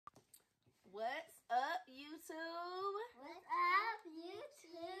What's up, YouTube? What's up,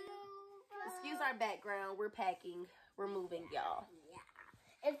 YouTube? Excuse our background. We're packing. We're moving, y'all. Yeah.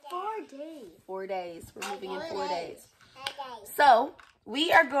 In 4 days. 4 days. We're moving in 4 days. 4 days. So,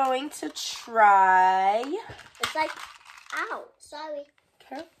 we are going to try... It's like, ow, sorry.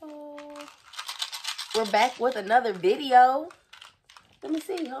 Careful. We're back with another video. Let me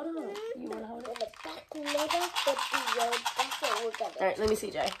see. Hold on. You want to hold it? All right, let me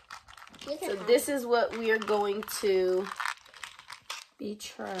see, Jay. So this is what we are going to be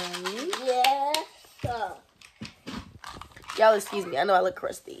trying. Yes. Y'all excuse me. I know I look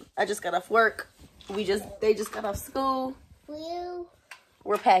crusty. I just got off work. They just got off school.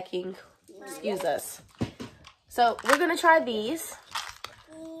 We're packing. Excuse us. So we're gonna try these.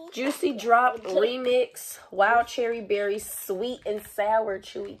 Juicy Drop Remix Wild Cherry Berry Sweet and Sour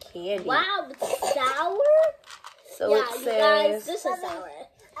Chewy Candy. Wow, it's sour? So yeah, it says. Guys, this is sour.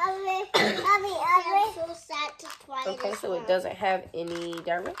 I'm so sad to try Okay, this so it doesn't have any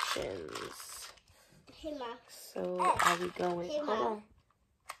directions. Hey, Ma. So are we going? Hey, Hold Ma. on.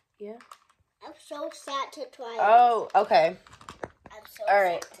 Yeah. I'm so sad to try it. Oh, okay. I'm so All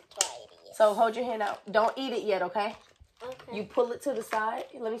right. sad to try it. So hold your hand out. Don't eat it yet, okay? Okay. You pull it to the side.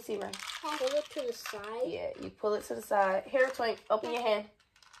 Let me see, Ray. Pull it to the side? Yeah, you pull it to the side. Here, Twink, open your hand.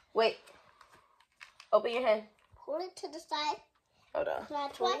 Wait. Open your hand. Pull it to the side. Hold on. Can I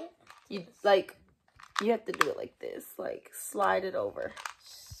try? You have to do it like this. Like, slide it over.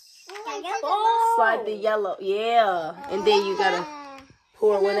 Oh. Slide the yellow. Yeah. And then you gotta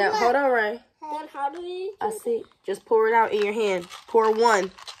pour one out. Hold on, Ray. Then how do we? I see. Just pour it out in your hand. Pour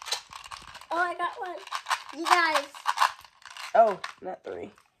one. Oh, I got one. You guys. Oh, not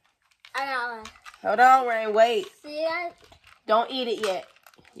 3. I got one. Hold on, Rain. Wait. See guys? Don't eat it yet.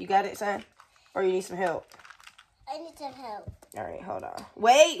 You got it, son? Or you need some help? I need some help. All right, hold on.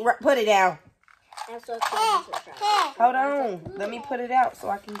 Wait, put it down. I'm so excited to try. Hold on. Let me put it out so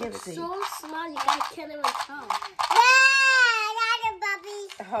I can give it to you. So small, you guys can't even tell.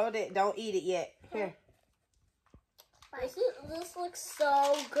 Hold it. Don't eat it yet. Here. This looks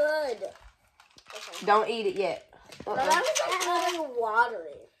so good. Okay. Don't eat it yet. My mouth is like really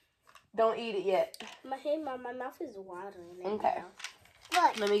watery. Don't eat it yet. Hey, Mom, my mouth is watering. Okay.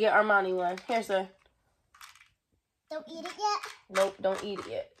 Look. Let me get Armani one. Here, sir. Don't eat it yet? Nope, don't eat it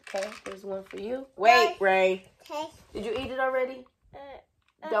yet. Okay, there's one for you. Wait, Ray. Okay. Did you eat it already?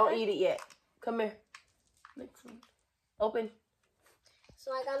 Don't eat it yet. Come here. Next one. Open.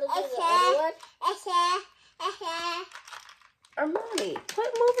 So I gotta do the other one? Armani,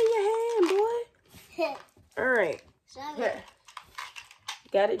 quit moving your hand, boy. All right. Here.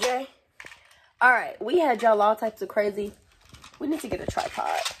 Got it, Jay? All right. We had y'all all types of crazy. We need to get a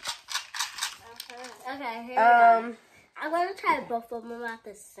tripod. Okay, here we go. I'm gonna try both of them at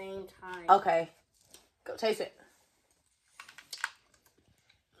the same time. Okay. Go taste it.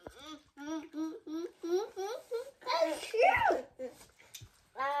 That's cute.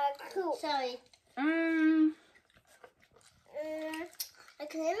 Cool. Sorry. I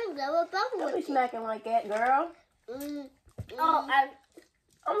can't even go above Don't be with smacking like that, girl. Oh,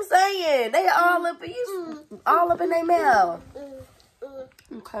 I'm saying they all up in you, all up in their mouth.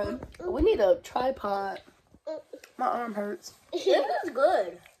 Okay. We need a tripod. My arm hurts. This is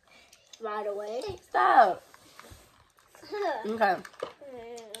good. Right away. Stop. Okay.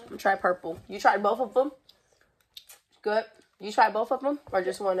 I'm try purple. You tried both of them? Good. You tried both of them or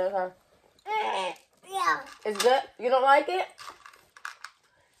just one at a time? Yeah. It's good? You don't like it?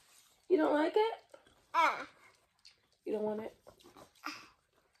 You don't like it? You don't want it?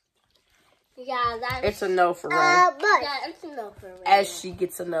 Yeah, that's... It's a no for Ray. Yeah, it's a no for Ray. As she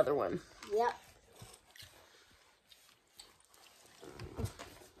gets another one. Yep.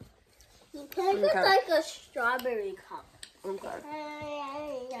 This is like a strawberry cup. Okay.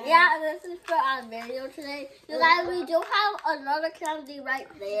 Yeah, this is for our video today. You guys, we do have another candy right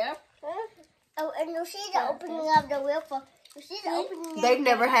there. Oh, and you see the opening of the wafer. You see the opening. They've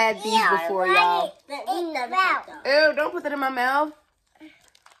never had these before, y'all. We never had them. Ew, don't put that in my mouth.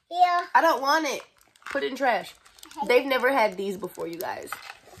 Yeah. I don't want it. Put it in trash. They've never had these before, you guys.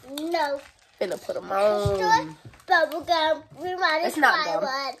 No. Finna put them on. Bubble gum. We might It's not try gum.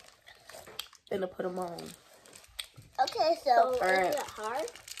 one. Finna put them on. Okay, so All right. is it hard?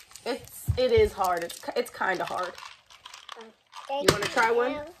 It is hard. It's kind of hard. You want to try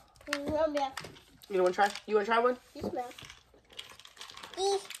one? Yeah. You don't want to try? You want to try one? You smell.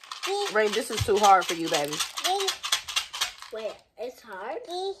 Rain, this is too hard for you, baby. Wait, it's hard?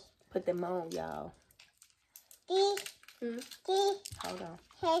 Put them on, y'all. Hold on.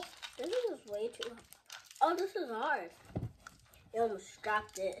 This is way too hard. Oh, this is hard. You almost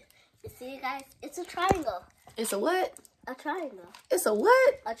dropped it. See, guys, it's a triangle. It's a what? A triangle. It's a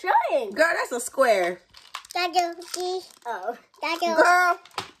what? A triangle. Girl, that's a square. Oh. Girl.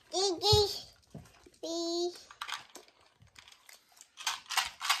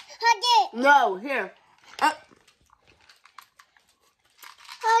 No, here.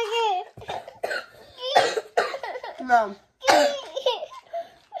 No. Can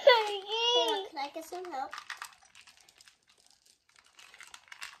I get some help?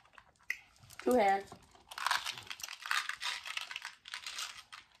 2 hands.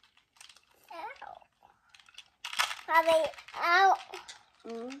 Ow. Mommy, ow.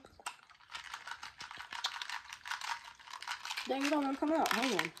 Then you don't want to come out.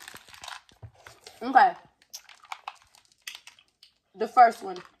 Hang on. Okay. The first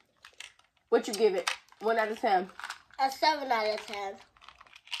one. What you give it? 1 out of 10. A 7 out of 10.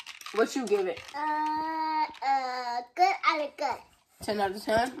 What you give it? Good out of good. 10 out of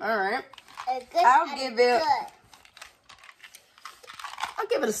 10? Alright. I'll give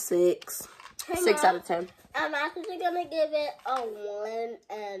it a 6. 6 out of 10. I'm actually gonna give it a 1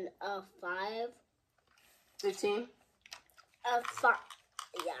 and a 5. 15? A 5.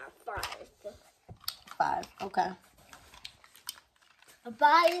 Yeah, 5. 5. Okay. But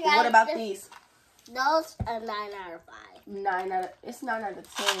What about these? Those are 9 out of 5. 9 out of... It's 9 out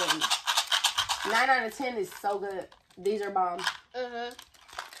of 10. 9 out of 10 is so good. These are bomb. Mm-hmm.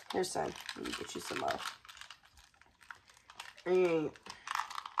 Here's son. Let me get you some more. And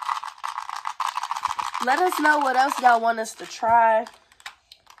let us know what else y'all want us to try.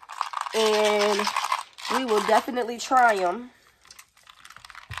 And we will definitely try them.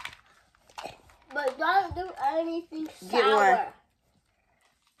 But don't do anything sour. Get 1.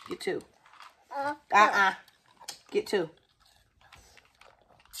 Get 2. Get 2.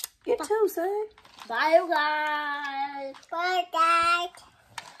 Get 2, son. Bye, guys. Bye, guys.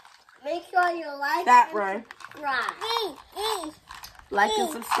 Make sure you like That and one. subscribe. Like and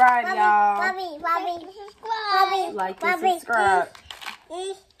subscribe, y'all. Subscribe. Like and subscribe.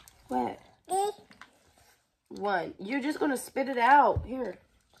 What? 1. You're just gonna spit it out. Here.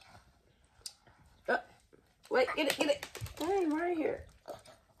 Wait, get it. Dang, right here.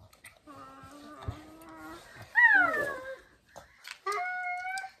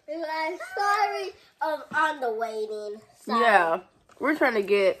 You guys, sorry on the waiting. Sorry. Yeah, we're trying to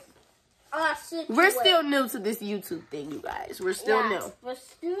get. We're still Situation. new to this YouTube thing, you guys. We're still new. We're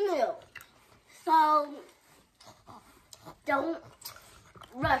still new. So, don't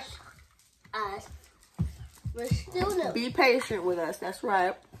rush us. We're still new. Be patient with us. That's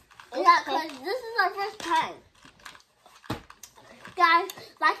right. Yeah, because this is our first time. Guys,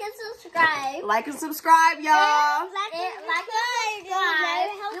 like and subscribe. Like and subscribe, y'all. Like and subscribe. You guys,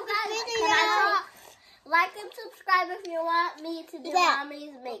 can I talk? Like and subscribe if you want me to do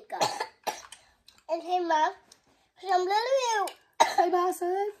Mommy's makeup. And hey, Mom, I'm little you. Say bye,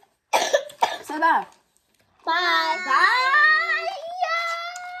 son. Say bye. Bye. Bye.